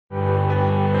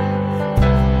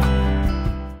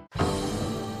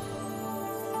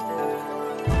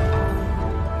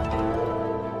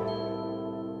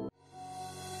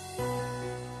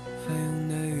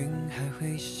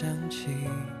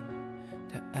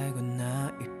踩过那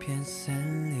一片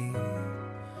森林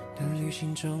的旅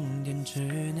行终点，只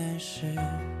能是拥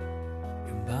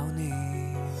抱你。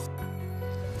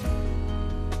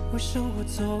我生活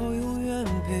做永远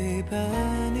陪伴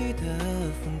你的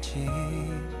风景，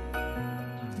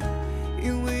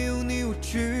因为有你我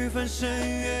去翻山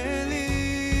越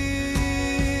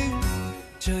岭。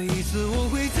这一次我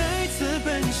会再次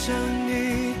奔向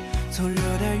你，从热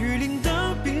带雨林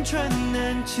到冰川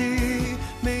南极，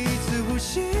每一次呼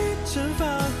吸蒸发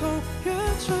后变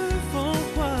成风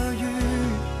化雨，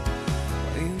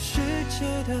环游世界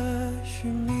的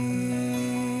寻觅。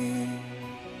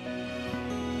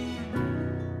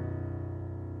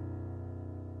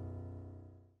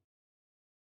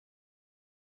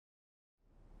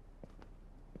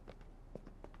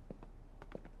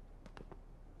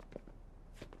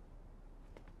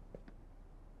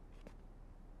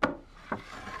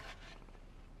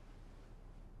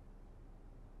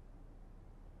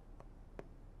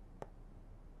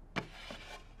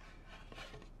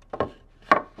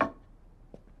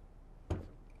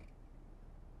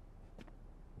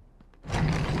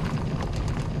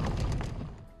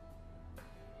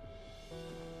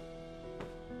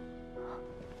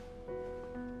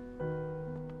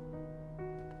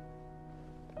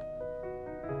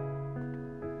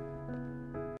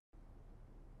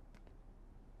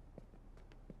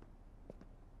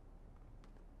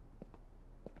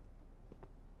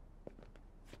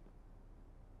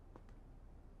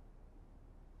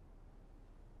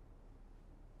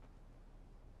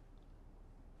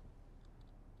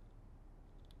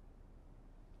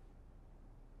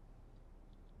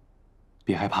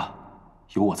别害怕，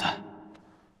有我在。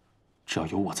只要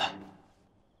有我在，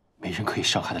没人可以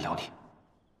伤害得了你。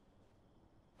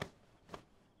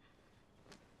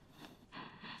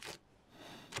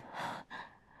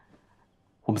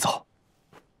我们走。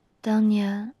当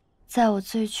年，在我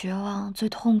最绝望、最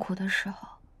痛苦的时候，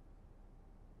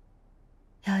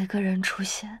有一个人出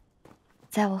现，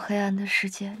在我黑暗的世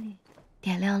界里，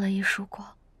点亮了一束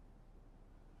光。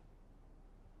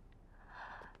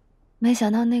没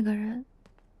想到那个人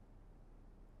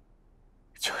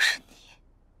就是你。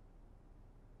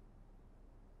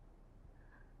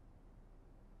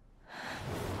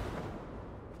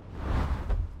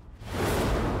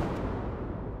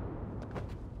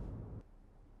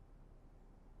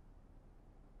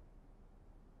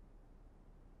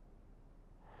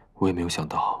我也没有想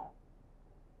到，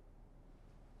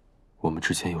我们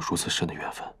之间有如此深的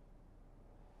缘分。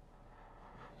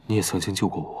你也曾经救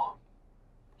过我，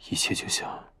一切就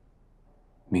像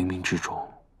冥冥之中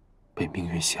被命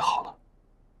运写好了。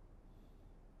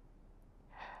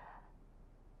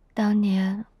当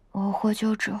年我获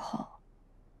救之后，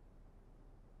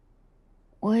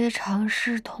我也尝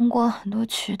试通过很多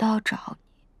渠道找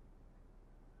你，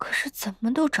可是怎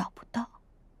么都找不到。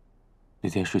那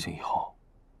件事情以后，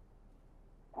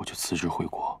我就辞职回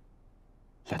国，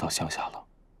来到乡下了。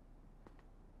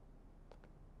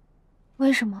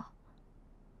为什么？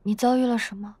你遭遇了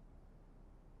什么？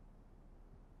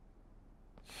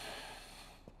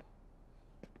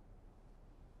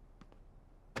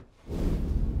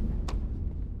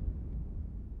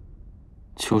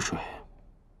秋水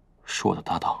是我的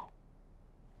搭档，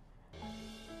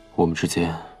我们之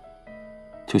间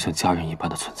就像家人一般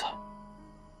的存在。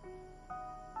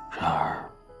然而，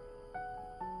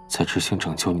在执行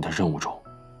拯救你的任务中，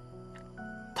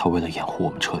他为了掩护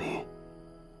我们撤离，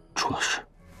出了事。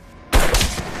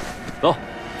走。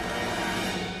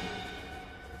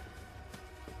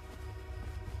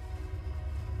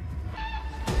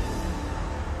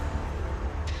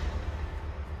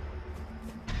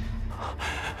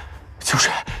秋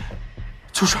水，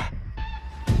秋水。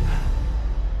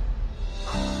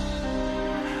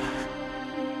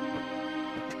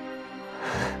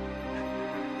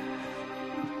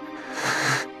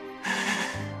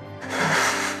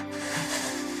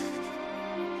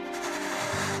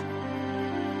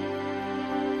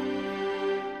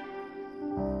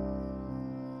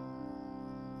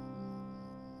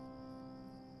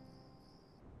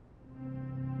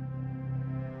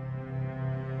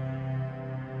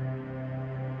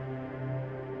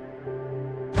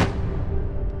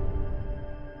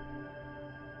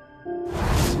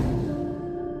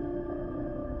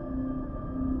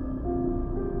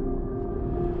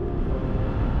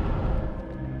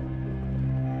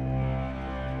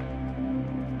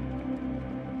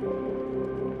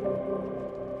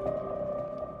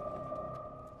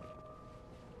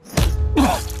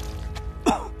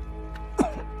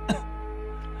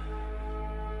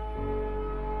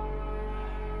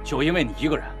就因为你一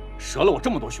个人折了我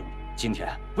这么多兄弟，今天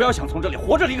不要想从这里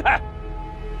活着离开。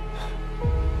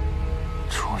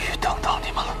终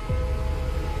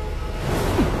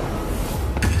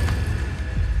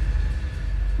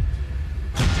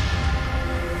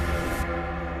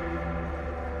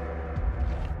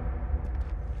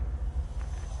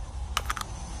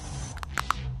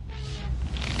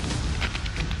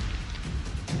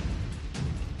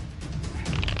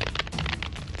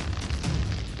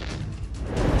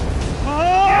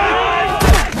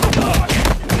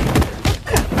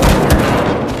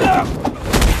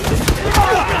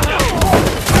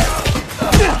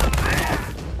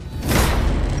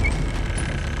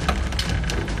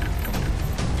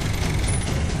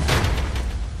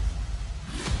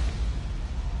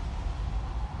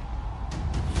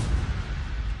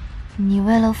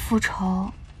了复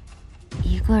仇，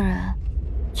一个人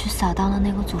去扫荡了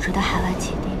那个组织的海外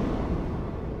基地。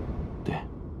对，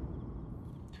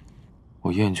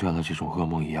我厌倦了这种噩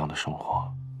梦一样的生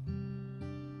活，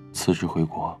辞职回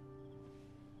国，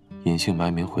隐姓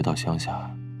埋名回到乡下，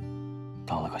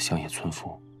当了个乡野村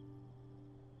夫。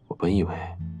我本以为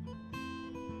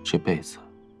这辈子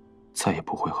再也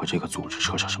不会和这个组织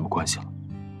扯上什么关系了。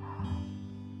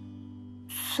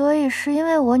所以是因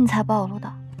为我你才暴露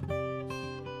的？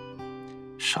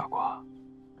傻瓜，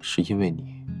是因为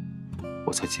你，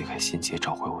我才解开心结，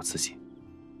找回我自己。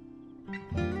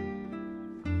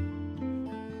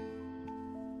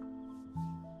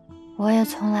我也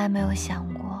从来没有想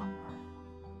过，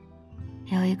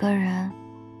有一个人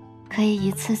可以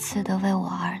一次次的为我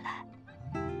而来，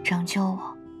拯救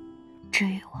我，治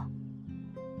愈我。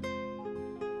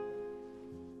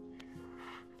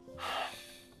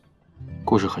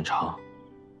故事很长，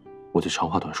我就长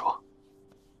话短说。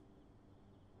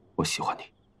我喜欢你，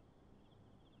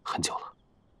很久了。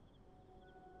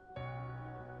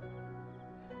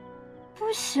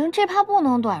不行，这趴不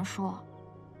能短说，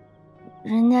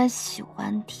人家喜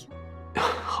欢听。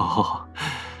好好好，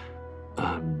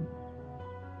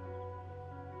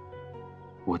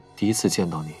我第一次见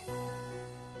到你，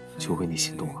就为你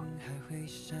心动了。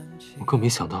我更没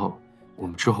想到，我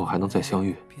们之后还能再相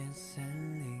遇。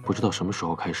不知道什么时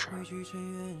候开始，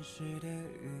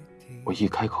我一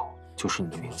开口就是你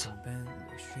的名字，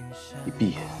一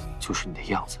闭眼就是你的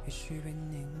样子，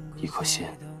一颗心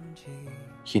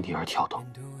因你而跳动。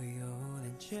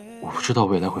我不知道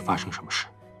未来会发生什么事，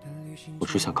我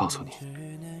只想告诉你，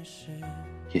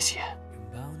叶夕颜，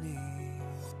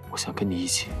我想跟你一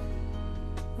起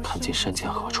看见山间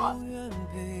河川，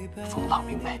风朗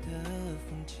明媚，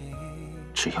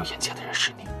只要眼前的人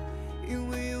是你。因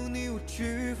为有你，我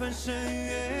去翻山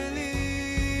越岭。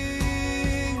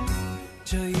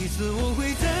这一次我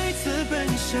会再次奔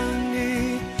向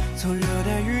你，从热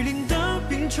带雨林到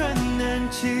冰川南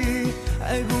极，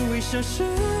爱不会消失，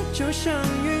就像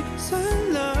云散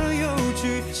了又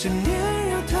聚，思念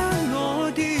让它落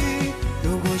地。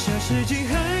如果下世纪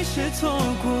还是错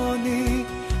过你，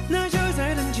那就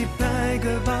再等几百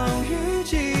个暴雨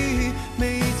季，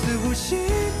每一次呼吸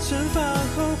蒸发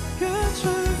后越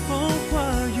春风化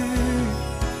雨，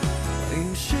环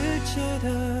游世界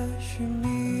的寻觅。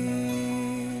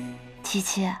琪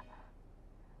琪，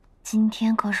今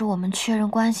天可是我们确认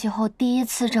关系后第一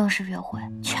次正式约会，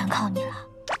全靠你了。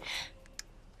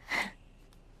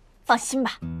放心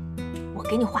吧，我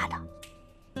给你画的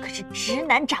可是直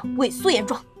男斩猥琐眼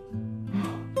妆，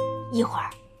一会儿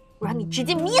我让你直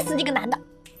接迷死那个男的。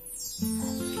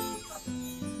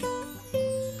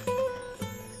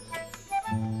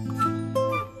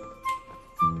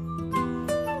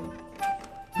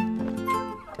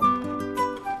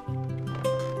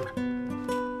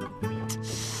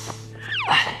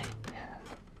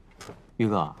玉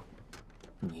哥，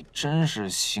你真是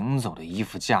行走的衣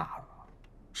服架子，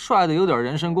帅的有点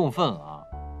人神共愤了啊！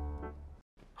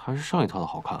还是上一套的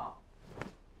好看啊。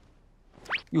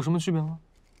有什么区别吗？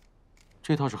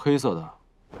这套是黑色的，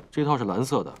这套是蓝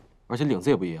色的，而且领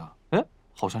子也不一样。哎，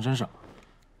好像真是。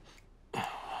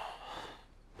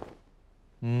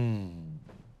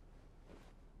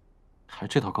还是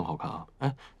这套更好看啊！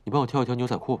哎，你帮我挑一条牛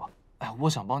仔裤吧。哎，我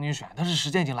想帮你选，但是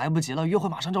时间已经来不及了，约会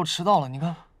马上就要迟到了。你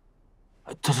看，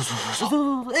走！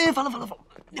哎，烦了！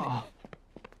啊！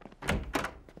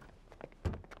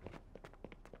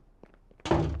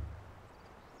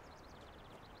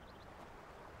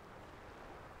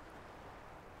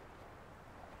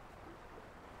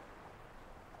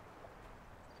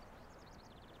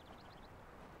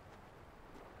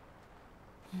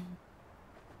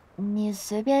你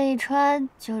随便一穿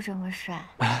就这么帅。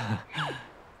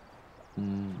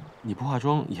你不化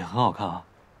妆也很好看啊。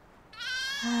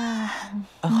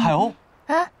海鸥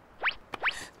啊！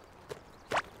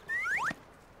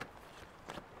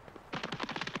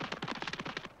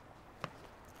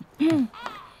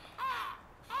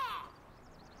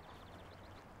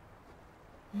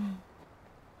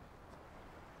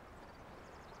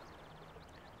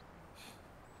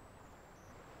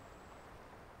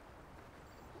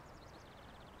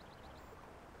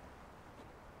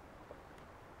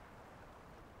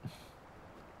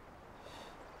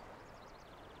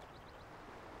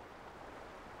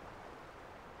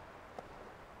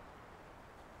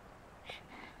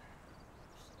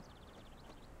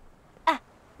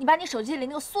你把你手机里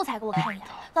那个素材给我看一眼，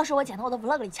到时候我剪到我的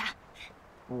vlog 里掐。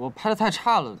我拍的太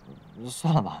差了，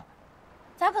算了吧。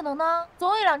咋可能呢？总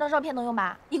有1、2张照片能用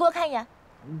吧？你给我看一眼。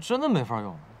真的没法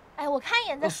用。哎，我看一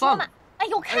眼再说嘛。哎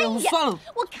呦，看一眼。算了，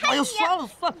我看一眼。算了。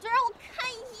你就让我看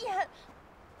一眼。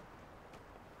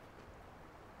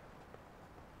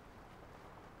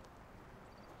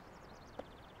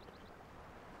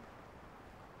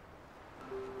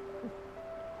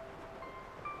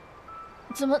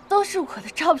怎么都是我的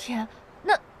照片？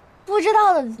那不知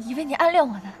道的以为你暗恋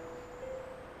我呢。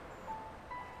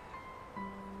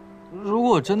如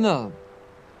果真的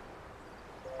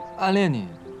暗恋你，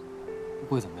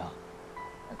会怎么样？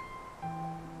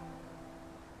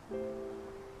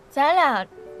咱俩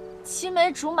青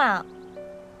梅竹马，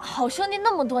好兄弟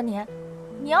那么多年，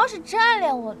你要是真暗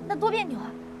恋我，那多别扭啊！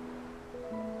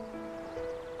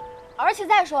而且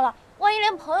再说了，万一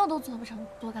连朋友都做不成，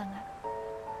多尴尬。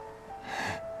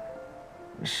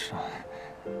是啊，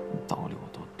道理我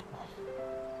都懂。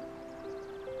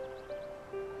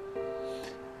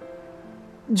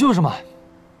就是嘛，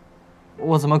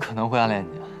我怎么可能会暗恋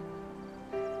你啊？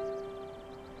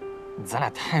咱俩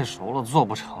太熟了，做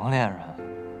不成恋人。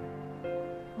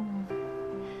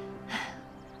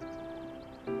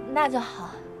那就好，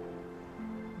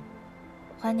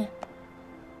还你。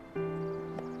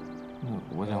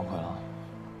我先回了。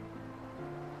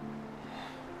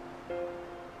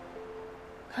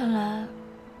看来，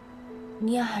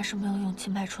你也还是没有勇气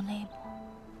迈出那一步。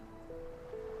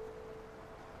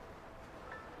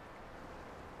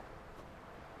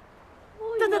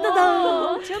噔噔噔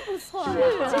噔，真不错呀！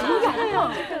这个感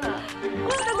呀，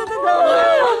噔噔噔噔，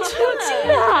出镜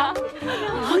啊！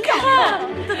好看！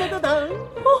噔噔噔噔，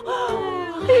哦，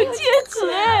还有戒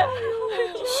指哎！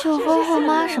秀峰后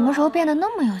妈什么时候变得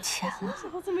那么有钱了？什么时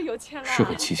候这么有钱了？是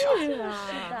很蹊跷。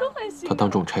他当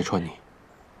众拆穿你，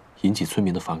引起村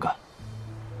民的反感，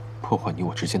破坏你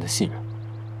我之间的信任。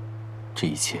这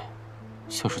一切，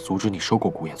像是阻止你收购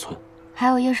古冶村。还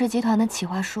有叶氏集团的企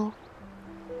划书，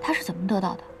他是怎么得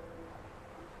到的？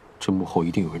这幕后一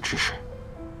定有人指使。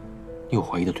你有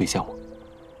怀疑的对象吗？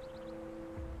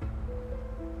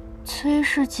崔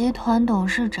氏集团董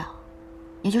事长，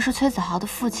也就是崔子豪的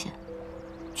父亲。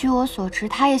据我所知，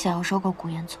他也想要收购古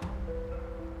冶村，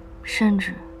甚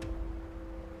至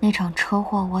那场车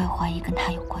祸，我也怀疑跟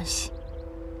他有关系。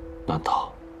难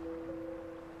道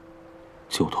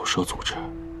九头蛇组织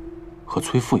和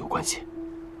崔父有关系？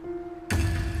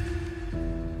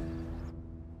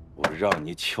我让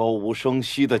你悄无声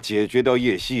息地解决掉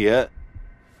叶夕颜，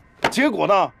结果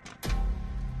呢？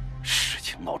事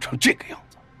情闹成这个样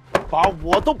子，把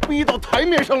我都逼到台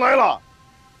面上来了。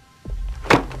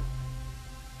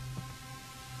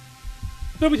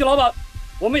对不起，老板，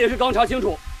我们也是刚查清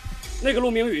楚，那个陆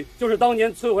明宇就是当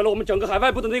年摧毁了我们整个海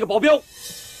外部的那个保镖。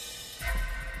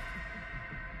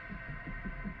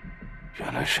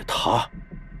原来是他！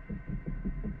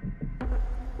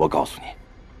我告诉你，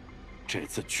这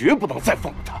次绝不能再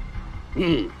放过他。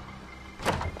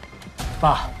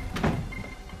爸，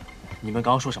你们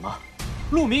刚刚说什么？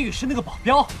陆明宇是那个保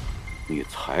镖？你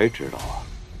才知道啊！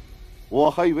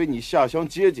我还以为你下乡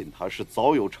接近他是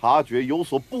早有察觉、有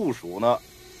所部署呢。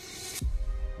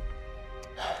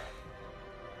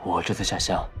我这次下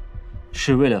乡，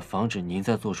是为了防止您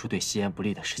再做出对夕颜不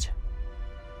利的事情。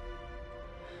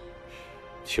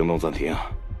行动暂停，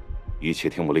一切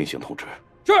听我另行通知。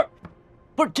是，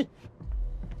不是这。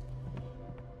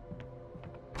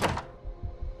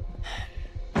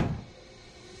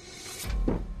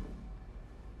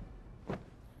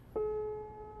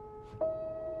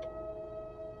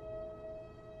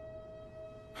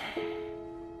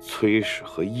崔氏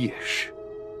和叶氏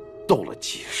斗了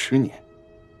几十年，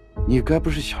你该不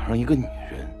是想让一个女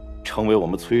人成为我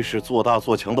们崔氏做大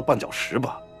做强的绊脚石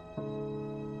吧？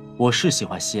我是喜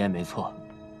欢夕颜没错，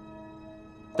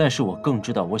但是我更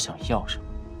知道我想要什么。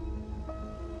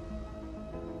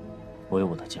我有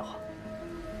我的计划。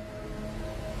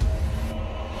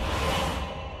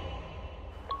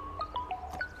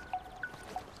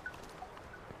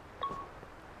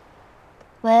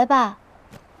喂，爸。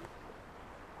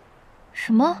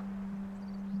什么？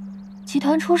集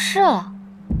团出事了？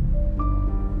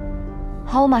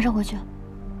好，我马上回去。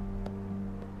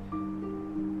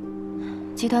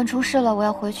集团出事了，我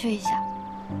要回去一下。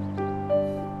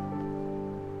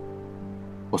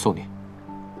我送你，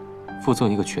附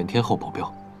赠一个全天候保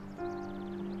镖。